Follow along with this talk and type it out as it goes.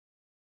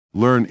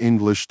Learn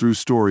English through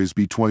stories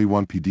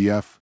B21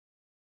 PDF.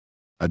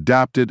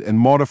 Adapted and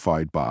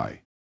modified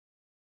by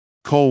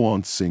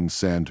Kulwant Singh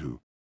Sandhu.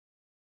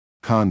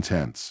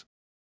 Contents: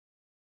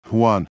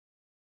 1.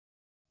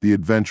 The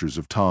Adventures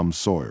of Tom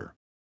Sawyer.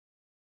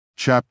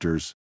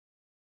 Chapters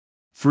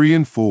 3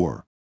 and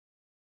 4.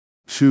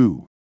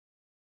 2.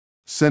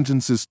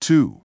 Sentences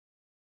 2.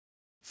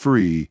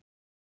 3.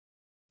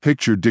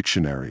 Picture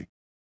Dictionary.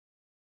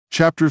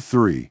 Chapter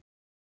 3.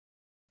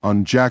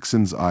 On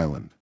Jackson's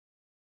Island.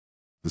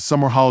 The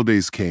summer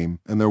holidays came,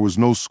 and there was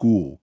no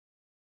school.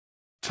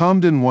 Tom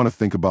didn't want to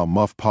think about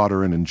Muff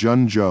Potter and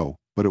Injun Joe,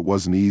 but it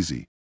wasn't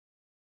easy.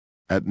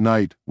 At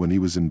night, when he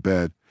was in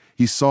bed,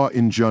 he saw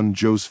Injun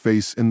Joe's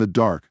face in the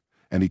dark,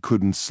 and he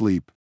couldn't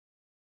sleep.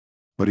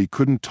 But he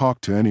couldn't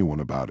talk to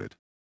anyone about it.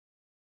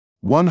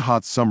 One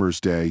hot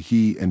summer's day,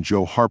 he and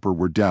Joe Harper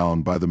were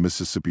down by the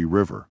Mississippi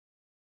River.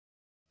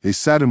 They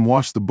sat and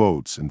watched the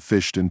boats and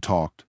fished and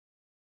talked.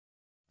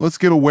 "Let's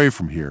get away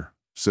from here,"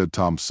 said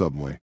Tom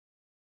suddenly.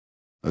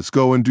 "Let's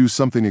go and do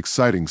something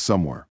exciting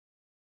somewhere."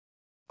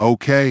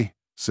 "Okay,"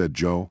 said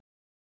Joe.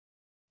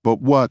 "But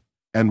what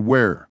and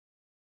where?"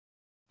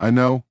 "I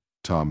know,"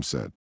 Tom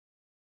said.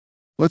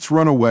 "Let's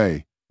run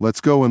away.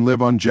 Let's go and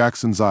live on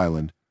Jackson's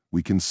Island.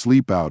 We can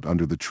sleep out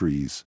under the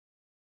trees."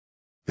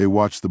 They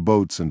watched the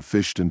boats and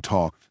fished and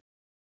talked.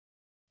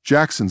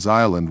 Jackson's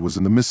Island was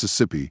in the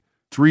Mississippi,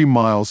 3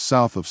 miles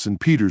south of St.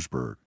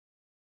 Petersburg.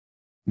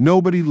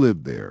 Nobody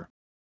lived there.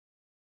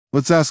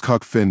 "Let's ask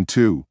Huck Finn,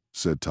 too,"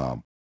 said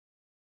Tom.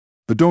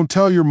 "But don't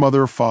tell your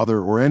mother or father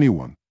or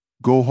anyone.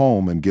 Go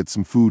home and get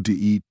some food to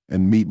eat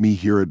and meet me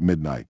here at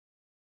midnight."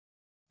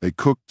 They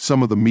cooked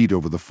some of the meat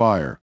over the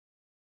fire.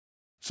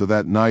 So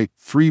that night,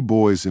 3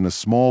 boys in a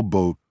small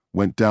boat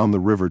went down the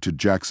river to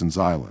Jackson's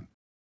Island.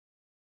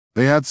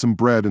 They had some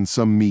bread and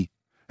some meat,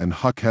 and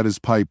Huck had his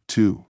pipe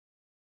too.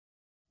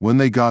 When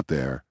they got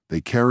there, they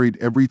carried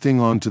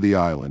everything onto the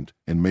island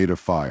and made a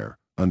fire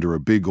under a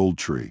big old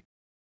tree.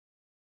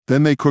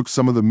 Then they cooked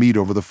some of the meat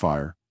over the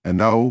fire,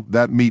 and oh,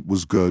 that meat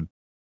was good.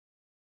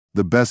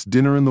 The best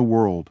dinner in the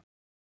world.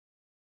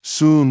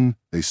 Soon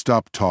they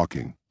stopped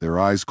talking, their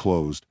eyes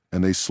closed,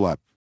 and they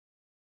slept.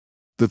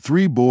 The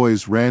 3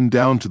 boys ran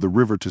down to the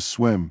river to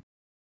swim.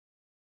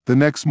 The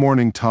next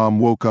morning Tom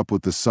woke up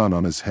with the sun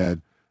on his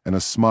head and a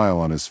smile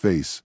on his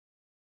face.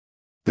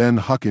 Then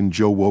Huck and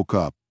Joe woke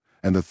up,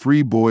 and the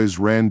 3 boys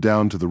ran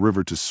down to the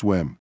river to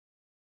swim.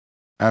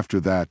 After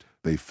that,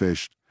 they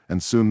fished,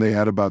 and soon they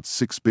had about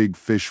 6 big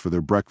fish for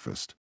their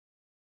breakfast.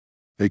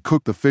 They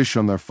cooked the fish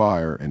on their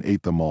fire and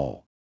ate them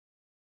all.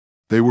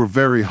 They were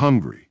very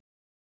hungry.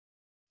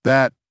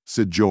 "That,"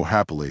 said Joe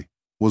happily,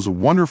 "was a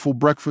wonderful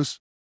breakfast."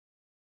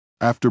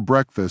 After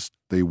breakfast,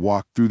 they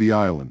walked through the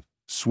island,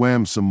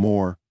 swam some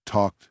more,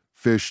 talked,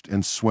 fished,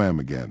 and swam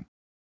again.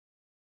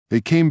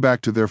 They came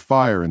back to their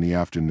fire in the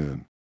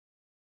afternoon.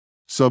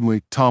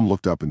 Suddenly, Tom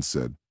looked up and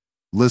said,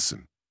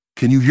 "Listen,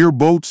 can you hear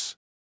boats?"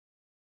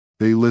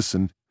 They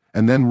listened,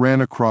 and then ran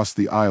across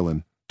the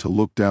island to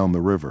look down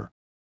the river.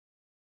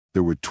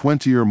 There were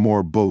 20 or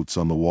more boats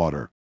on the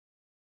water.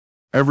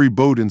 Every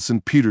boat in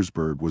St.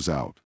 Petersburg was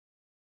out.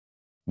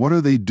 "What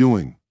are they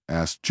doing?"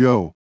 asked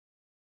Joe.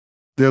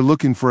 "They're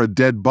looking for a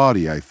dead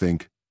body, I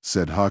think,"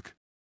 said Huck.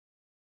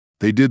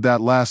 "They did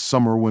that last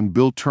summer when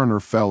Bill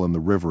Turner fell in the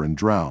river and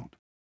drowned."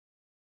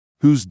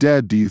 "Who's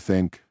dead, do you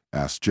think?"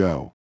 asked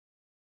Joe.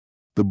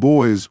 The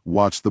boys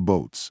watched the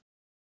boats.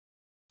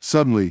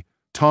 Suddenly,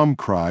 Tom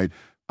cried,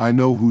 "I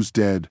know who's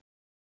dead.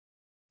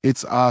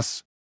 It's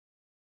us.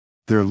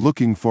 They're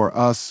looking for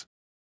us."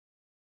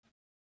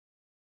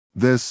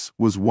 This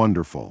was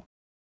wonderful.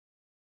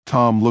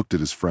 Tom looked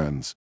at his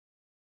friends.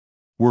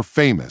 "We're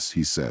famous,"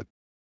 he said.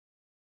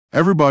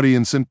 "Everybody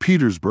in St.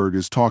 Petersburg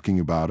is talking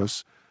about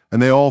us,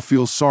 and they all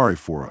feel sorry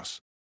for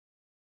us."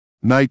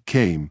 Night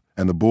came,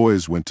 and the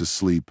boys went to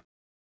sleep.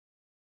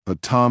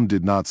 But Tom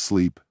did not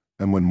sleep,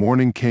 and when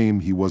morning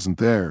came, he wasn't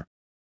there.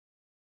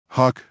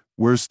 "Huck,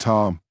 where's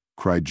Tom?"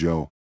 cried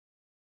Joe.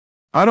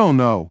 "I don't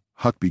know,"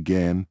 Huck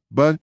began,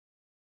 "but—"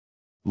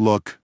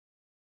 "Look.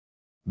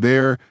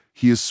 There,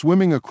 he is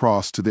swimming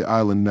across to the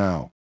island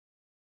now."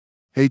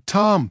 "Hey,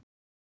 Tom!"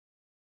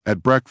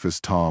 At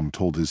breakfast, Tom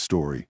told his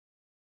story.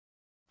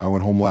 "I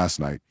went home last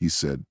night," he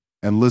said,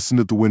 "and listened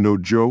at the window.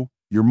 Joe,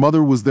 your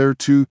mother was there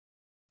too,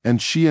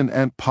 and she and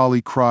Aunt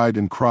Polly cried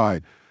and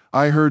cried.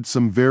 I heard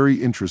some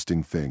very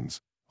interesting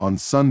things. On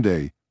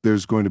Sunday,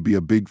 there's going to be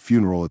a big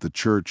funeral at the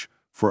church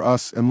for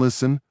us, and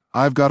listen,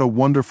 I've got a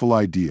wonderful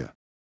idea."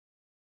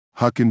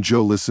 Huck and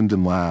Joe listened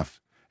and laughed,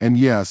 and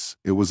yes,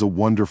 it was a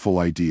wonderful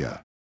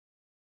idea.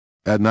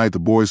 At night, the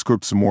boys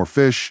cooked some more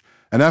fish,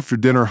 and after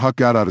dinner, Huck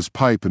got out his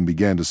pipe and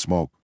began to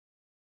smoke.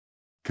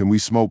 "Can we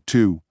smoke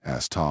too?"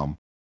 asked Tom.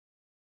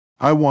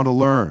 "I want to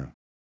learn."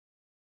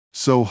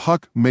 So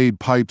Huck made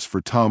pipes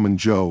for Tom and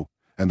Joe,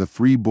 and the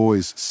 3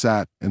 boys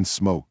sat and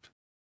smoked.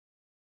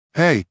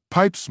 "Hey,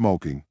 pipe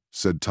smoking,"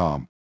 said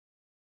Tom.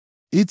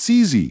 "It's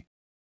easy."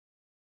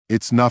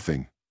 "It's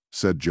nothing,"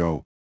 said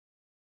Joe.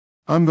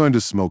 "I'm going to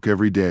smoke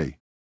every day."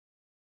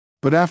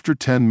 But after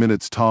 10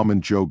 minutes Tom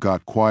and Joe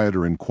got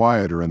quieter and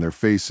quieter and their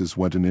faces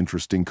went an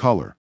interesting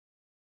color.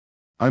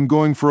 "I'm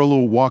going for a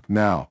little walk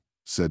now,"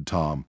 said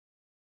Tom.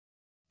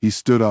 He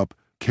stood up,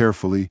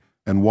 carefully,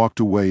 and walked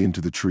away into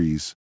the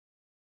trees.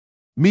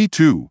 "Me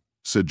too,"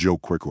 said Joe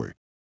quickly.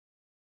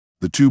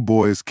 The two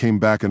boys came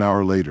back an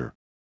hour later.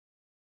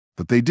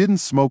 But they didn't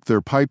smoke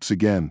their pipes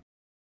again.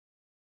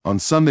 On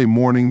Sunday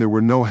morning there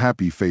were no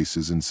happy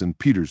faces in St.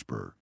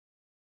 Petersburg.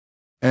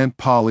 Aunt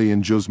Polly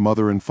and Joe's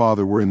mother and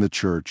father were in the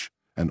church,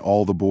 and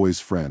all the boys'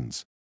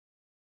 friends.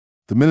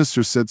 The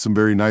minister said some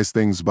very nice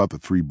things about the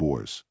three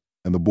boys,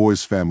 and the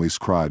boys' families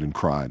cried and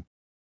cried.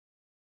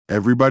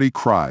 Everybody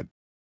cried.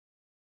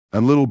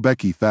 And little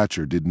Becky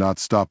Thatcher did not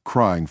stop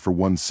crying for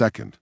 1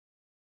 second.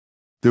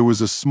 There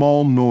was a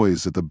small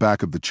noise at the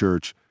back of the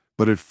church,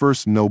 but at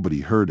first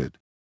nobody heard it.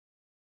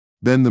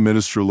 Then the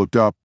minister looked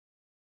up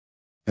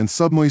and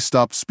suddenly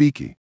stopped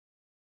speaking.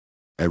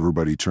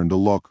 Everybody turned to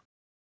look.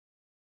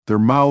 Their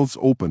mouths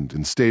opened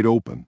and stayed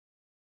open.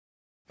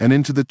 And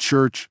into the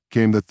church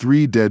came the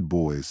three dead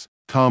boys,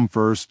 Tom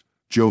first,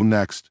 Joe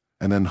next,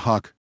 and then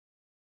Huck.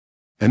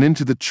 And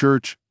into the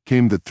church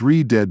came the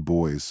three dead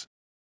boys.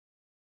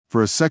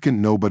 For a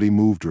second nobody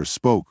moved or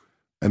spoke,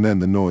 and then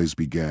the noise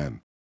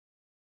began.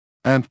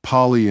 Aunt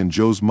Polly and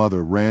Joe's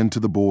mother ran to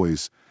the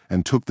boys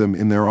and took them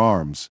in their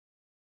arms.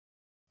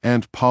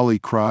 Aunt Polly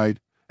cried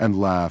and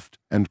laughed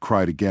and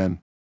cried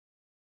again.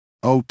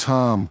 "Oh,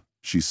 Tom,"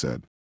 she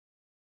said,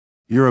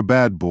 "you're a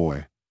bad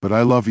boy, but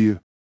I love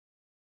you."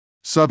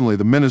 Suddenly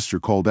the minister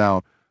called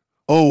out,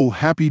 "Oh,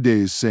 happy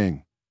days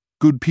sing.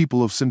 Good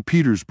people of St.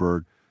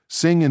 Petersburg,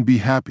 sing and be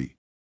happy."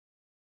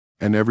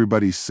 And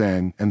everybody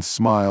sang and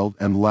smiled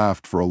and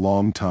laughed for a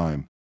long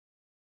time.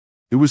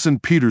 It was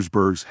St.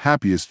 Petersburg's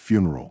happiest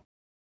funeral.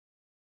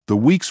 The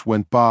weeks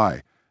went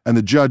by, and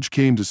the judge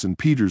came to St.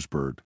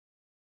 Petersburg.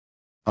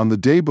 On the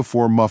day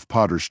before Muff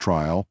Potter's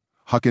trial,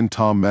 Huck and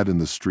Tom met in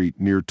the street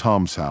near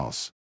Tom's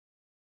house.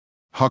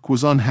 Huck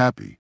was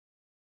unhappy.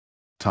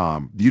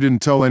 "Tom, you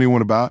didn't tell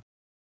anyone about,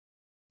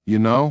 you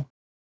know?"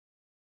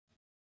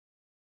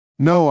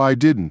 "No, I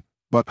didn't,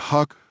 but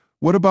Huck,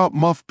 what about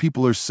Muff?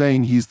 People are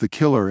saying he's the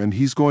killer and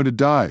he's going to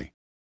die."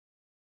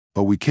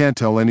 "But we can't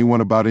tell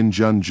anyone about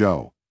Injun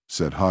Joe,"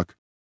 said Huck.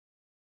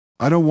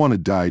 "I don't want to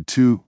die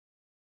too.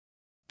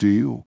 Do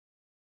you?"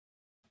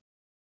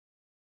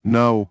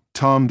 No,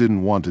 Tom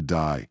didn't want to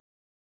die.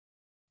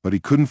 But he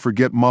couldn't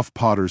forget Muff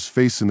Potter's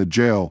face in the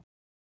jail.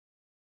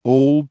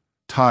 Old,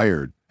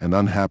 tired, and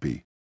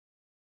unhappy.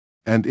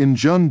 And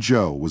Injun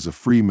Joe was a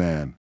free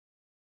man.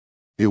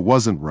 It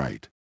wasn't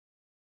right.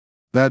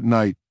 That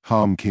night,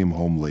 Tom came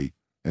home late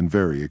and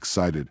very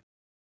excited.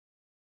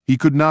 He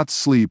could not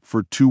sleep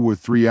for 2 or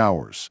 3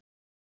 hours.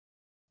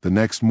 The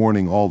next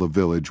morning all the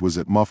village was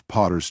at Muff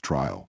Potter's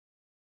trial.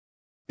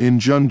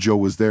 Injun Joe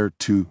was there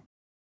too.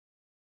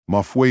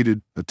 Muff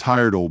waited, a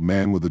tired old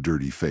man with a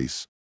dirty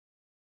face.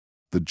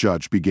 The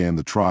judge began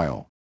the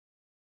trial.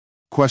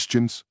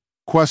 Questions,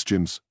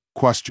 questions,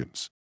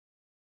 questions.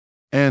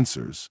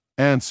 Answers,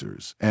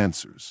 answers,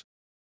 answers.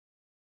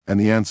 And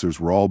the answers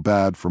were all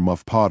bad for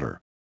Muff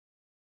Potter.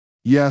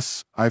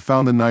 "Yes, I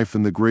found the knife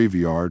in the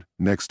graveyard,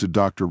 next to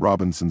Dr.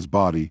 Robinson's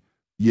body.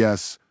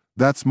 Yes,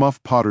 that's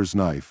Muff Potter's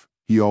knife.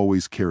 He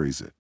always carries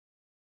it.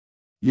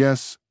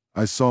 Yes,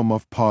 I saw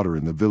Muff Potter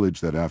in the village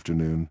that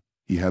afternoon.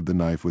 He had the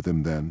knife with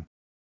him then."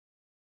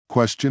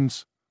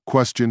 Questions,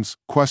 questions,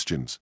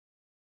 questions.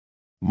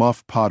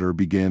 Muff Potter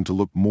began to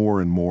look more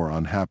and more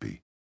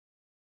unhappy.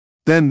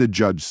 Then the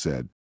judge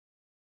said,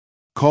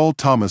 "Call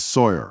Thomas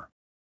Sawyer."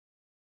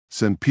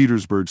 St.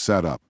 Petersburg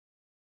sat up.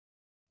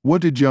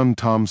 What did young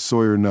Tom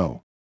Sawyer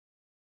know?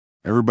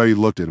 Everybody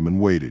looked at him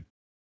and waited.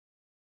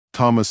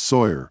 "Thomas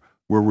Sawyer,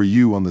 where were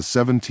you on the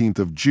 17th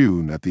of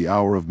June at the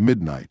hour of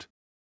midnight?"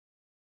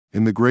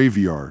 "In the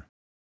graveyard."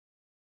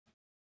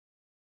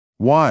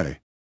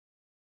 "Why?"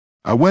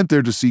 "I went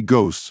there to see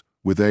ghosts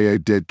with a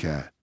dead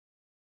cat."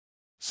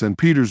 St.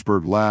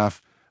 Petersburg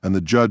laughed, and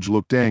the judge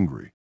looked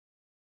angry.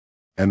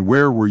 "And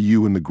where were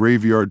you in the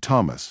graveyard,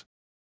 Thomas?"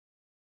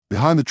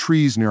 "Behind the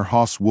trees near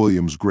Hoss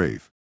Williams'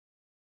 grave."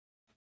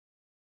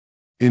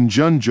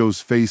 Injun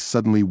Joe's face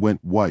suddenly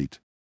went white.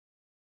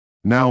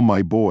 "Now,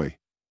 my boy,"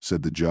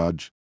 said the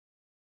judge,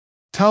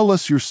 "tell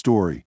us your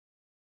story."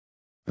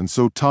 And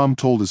so Tom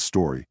told his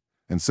story,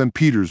 and St.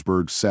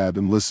 Petersburg sat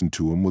and listened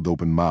to him with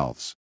open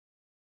mouths.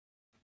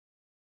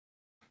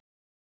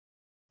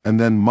 And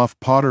then Muff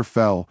Potter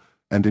fell,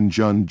 and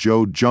Injun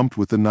Joe jumped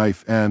with the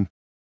knife and...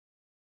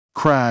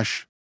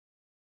 crash!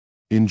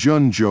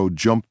 Injun Joe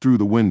jumped through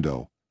the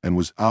window and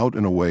was out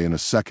and away in a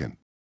second.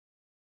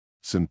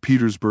 St.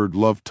 Petersburg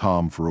loved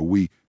Tom for a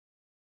week.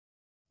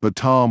 But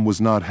Tom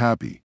was not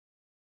happy.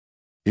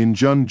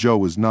 Injun Joe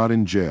was not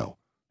in jail,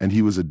 and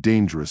he was a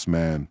dangerous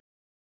man.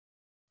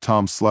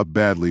 Tom slept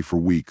badly for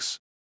weeks.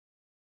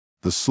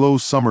 The slow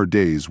summer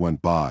days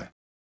went by.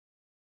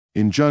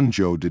 Injun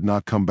Joe did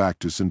not come back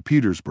to St.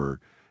 Petersburg,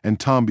 and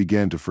Tom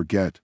began to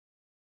forget.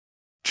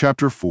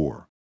 Chapter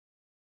 4.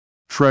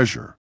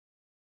 Treasure.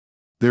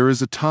 There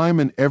is a time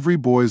in every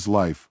boy's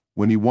life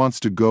when he wants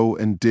to go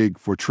and dig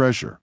for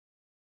treasure.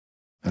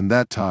 And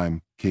that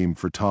time came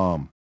for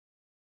Tom.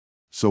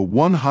 So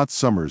one hot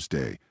summer's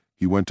day,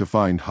 he went to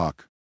find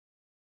Huck.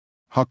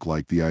 Huck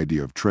liked the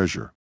idea of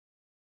treasure.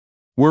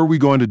 "Where are we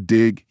going to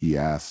dig?" he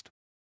asked.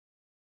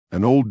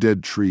 "An old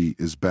dead tree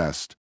is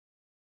best."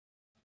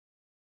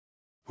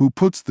 "Who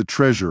puts the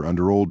treasure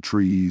under old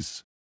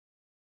trees?"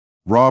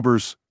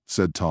 "Robbers,"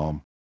 said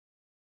Tom.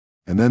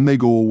 "And then they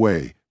go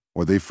away,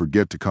 or they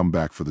forget to come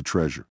back for the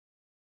treasure."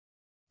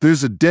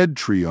 "There's a dead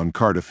tree on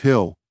Cardiff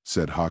Hill,"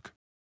 said Huck.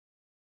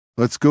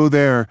 "Let's go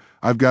there.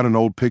 I've got an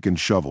old pick and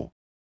shovel."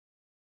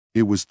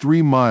 It was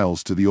 3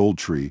 miles to the old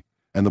tree,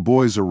 and the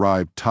boys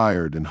arrived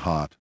tired and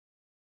hot.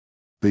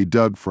 They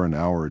dug for an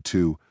hour or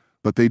two,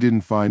 but they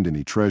didn't find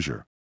any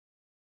treasure.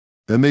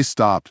 Then they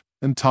stopped,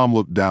 and Tom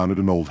looked down at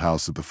an old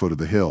house at the foot of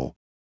the hill.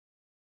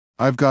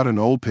 "I've got an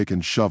old pick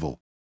and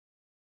shovel."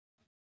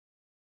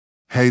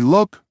 "Hey,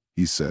 look,"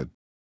 he said.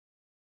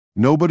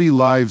 "Nobody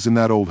lives in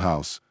that old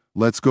house.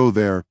 Let's go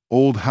there.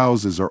 Old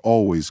houses are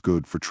always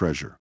good for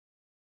treasure."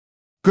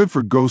 "Good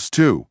for ghosts,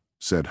 too,"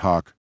 said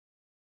Huck.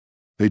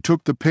 They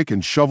took the pick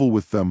and shovel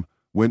with them,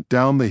 went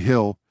down the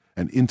hill,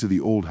 and into the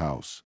old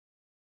house.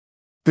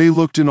 They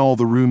looked in all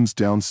the rooms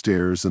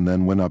downstairs and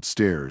then went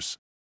upstairs.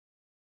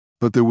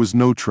 But there was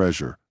no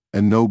treasure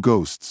and no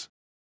ghosts.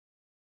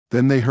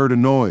 Then they heard a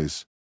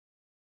noise.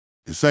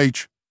 "It's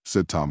H,"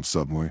 said Tom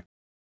suddenly.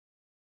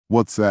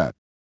 "What's that?"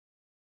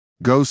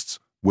 "Ghosts,"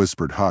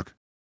 whispered Huck.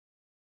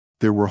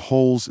 There were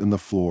holes in the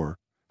floor,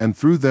 and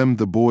through them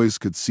the boys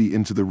could see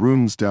into the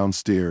rooms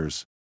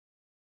downstairs.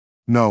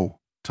 "No,"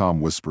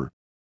 Tom whispered.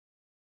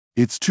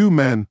 "It's 2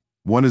 men.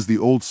 One is the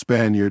old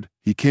Spaniard.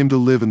 He came to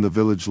live in the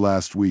village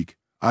last week.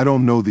 I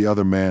don't know the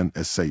other man,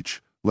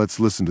 SH. Let's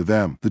listen to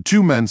them." The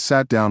 2 men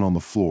sat down on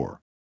the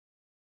floor.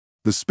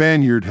 The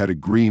Spaniard had a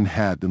green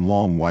hat and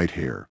long white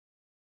hair.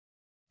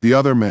 The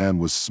other man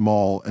was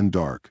small and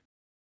dark.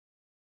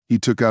 He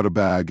took out a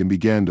bag and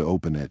began to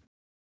open it.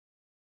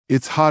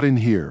 "It's hot in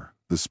here,"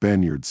 the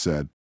Spaniard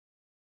said.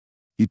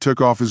 He took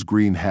off his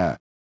green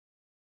hat.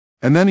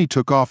 And then he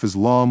took off his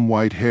long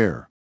white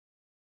hair.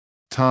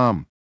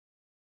 "Tom,"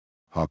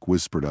 Huck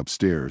whispered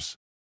upstairs.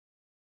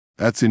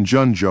 "That's in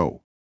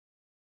Junjo.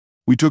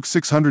 We took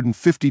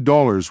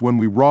 $650 when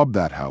we robbed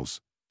that house,"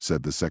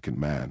 said the second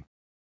man.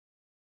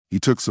 He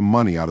took some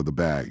money out of the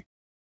bag.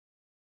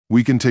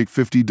 "We can take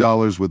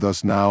 $50 with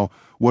us now.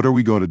 What are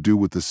we going to do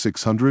with the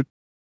 600?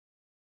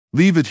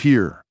 "Leave it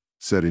here,"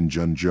 said in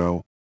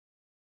Junjo.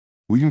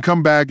 "We can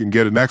come back and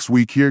get it next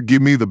week. Here,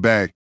 give me the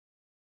bag."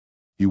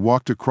 He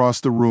walked across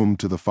the room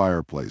to the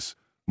fireplace,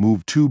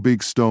 moved 2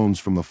 big stones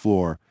from the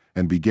floor,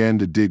 and began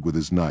to dig with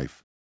his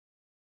knife.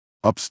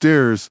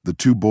 Upstairs, the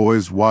 2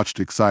 boys watched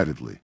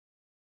excitedly.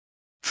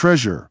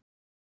 Treasure!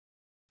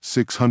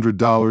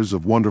 $600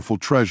 of wonderful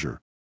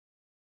treasure.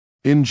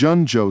 In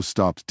Junjo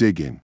stopped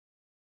digging.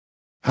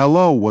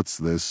 "Hello, what's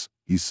this?"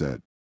 he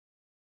said.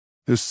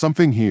 "There's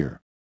something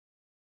here."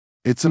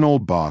 "It's an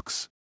old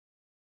box."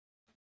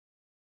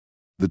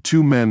 The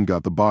 2 men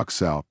got the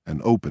box out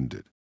and opened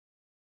it.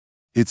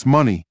 "It's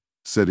money,"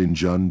 said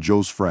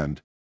Injun-Joe's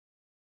friend.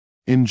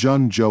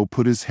 Injun-Joe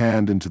put his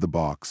hand into the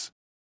box.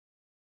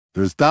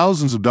 "There's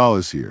thousands of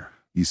dollars here,"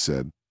 he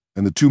said,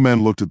 and the 2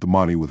 men looked at the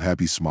money with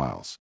happy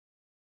smiles.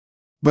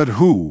 "But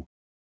who?"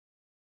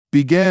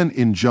 began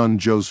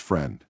Injun-Joe's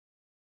friend.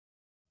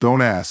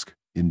 "Don't ask,"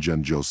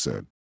 Injun-Joe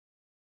said.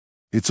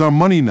 "It's our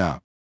money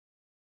now."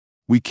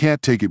 "We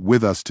can't take it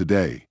with us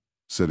today,"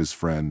 said his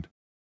friend.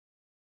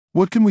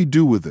 "What can we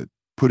do with it?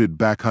 Put it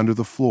back under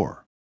the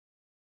floor?"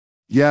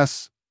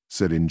 "Yes,"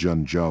 said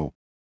Injun-Joe.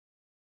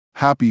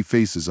 Happy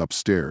faces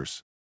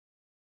upstairs.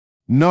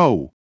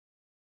 "No."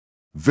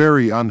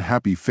 Very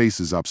unhappy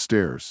faces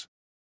upstairs.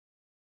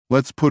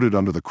 "Let's put it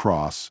under the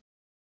cross."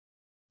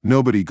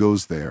 "Nobody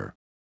goes there."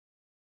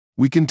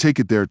 "We can take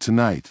it there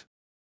tonight."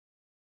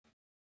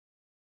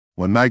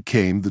 When night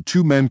came, the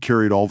 2 men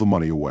carried all the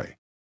money away.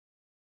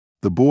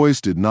 The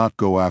boys did not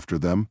go after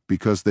them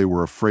because they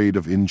were afraid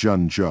of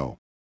Injun-Joe.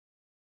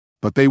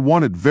 But they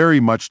wanted very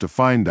much to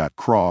find that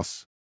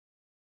cross.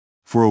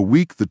 For a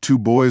week the 2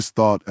 boys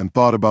thought and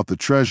thought about the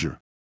treasure.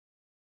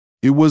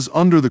 It was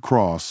under the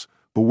cross,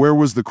 but where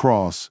was the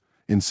cross?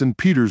 In St.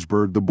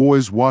 Petersburg, the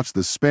boys watched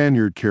the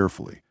Spaniard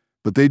carefully,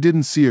 but they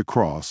didn't see a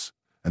cross,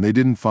 and they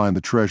didn't find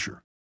the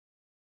treasure.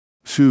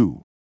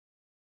 2.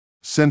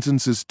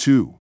 Sentences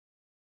 2.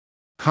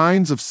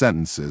 Kinds of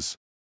sentences.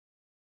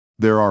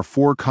 There are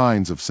 4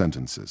 kinds of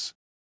sentences.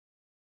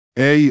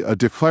 A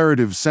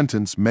declarative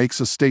sentence makes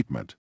a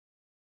statement.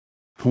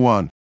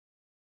 1.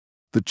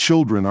 The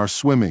children are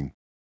swimming.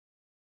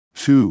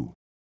 2.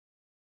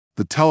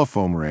 The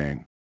telephone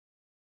rang.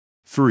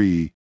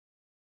 3.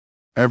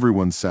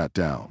 Everyone sat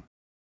down.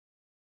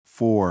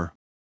 4.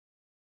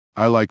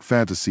 I like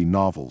fantasy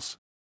novels.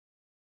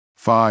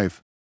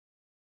 5.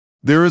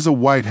 There is a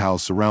White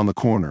House around the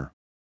corner.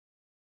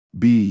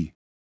 B.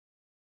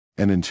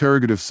 An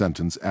interrogative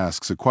sentence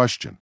asks a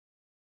question.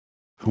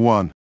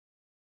 1.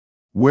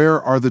 Where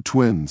are the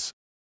twins?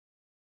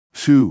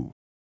 2.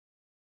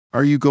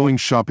 Are you going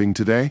shopping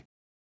today?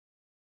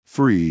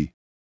 3.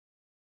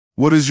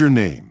 What is your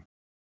name?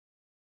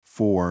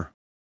 4.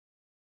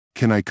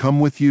 Can I come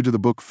with you to the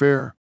book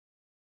fair?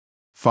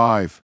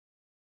 5.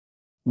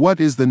 What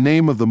is the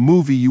name of the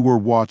movie you were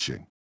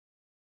watching?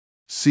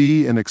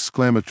 C. An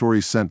exclamatory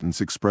sentence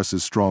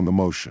expresses strong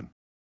emotion.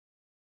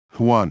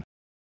 1.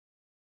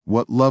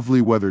 What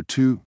lovely weather.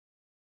 2.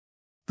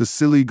 The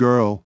silly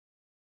girl.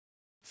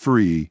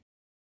 3.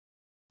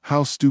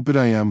 How stupid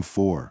I am.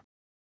 4.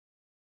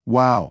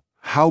 Wow,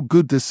 how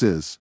good this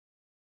is.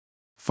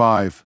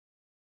 5.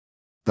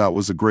 That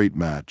was a great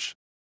match.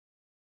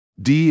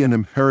 D. An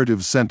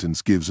imperative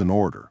sentence gives an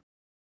order.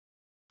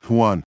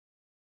 1.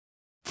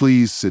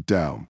 Please sit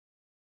down.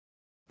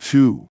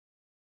 2.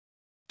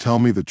 Tell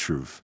me the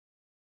truth.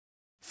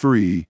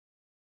 3.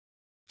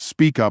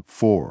 Speak up.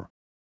 4.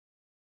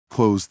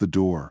 Close the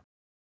door.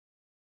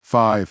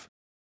 5.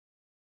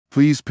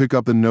 Please pick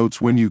up the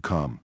notes when you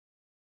come.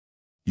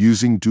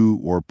 Using do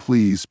or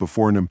please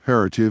before an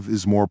imperative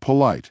is more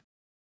polite.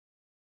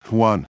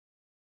 1.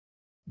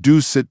 Do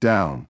sit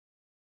down.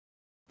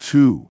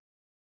 2.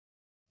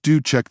 Do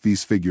check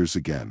these figures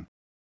again.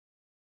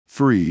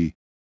 3.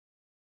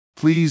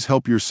 Please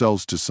help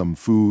yourselves to some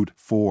food.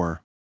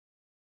 4.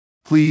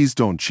 Please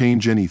don't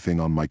change anything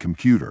on my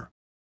computer.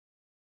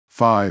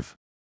 5.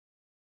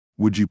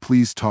 Would you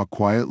please talk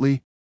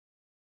quietly?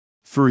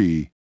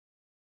 3.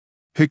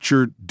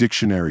 Picture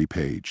dictionary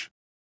page.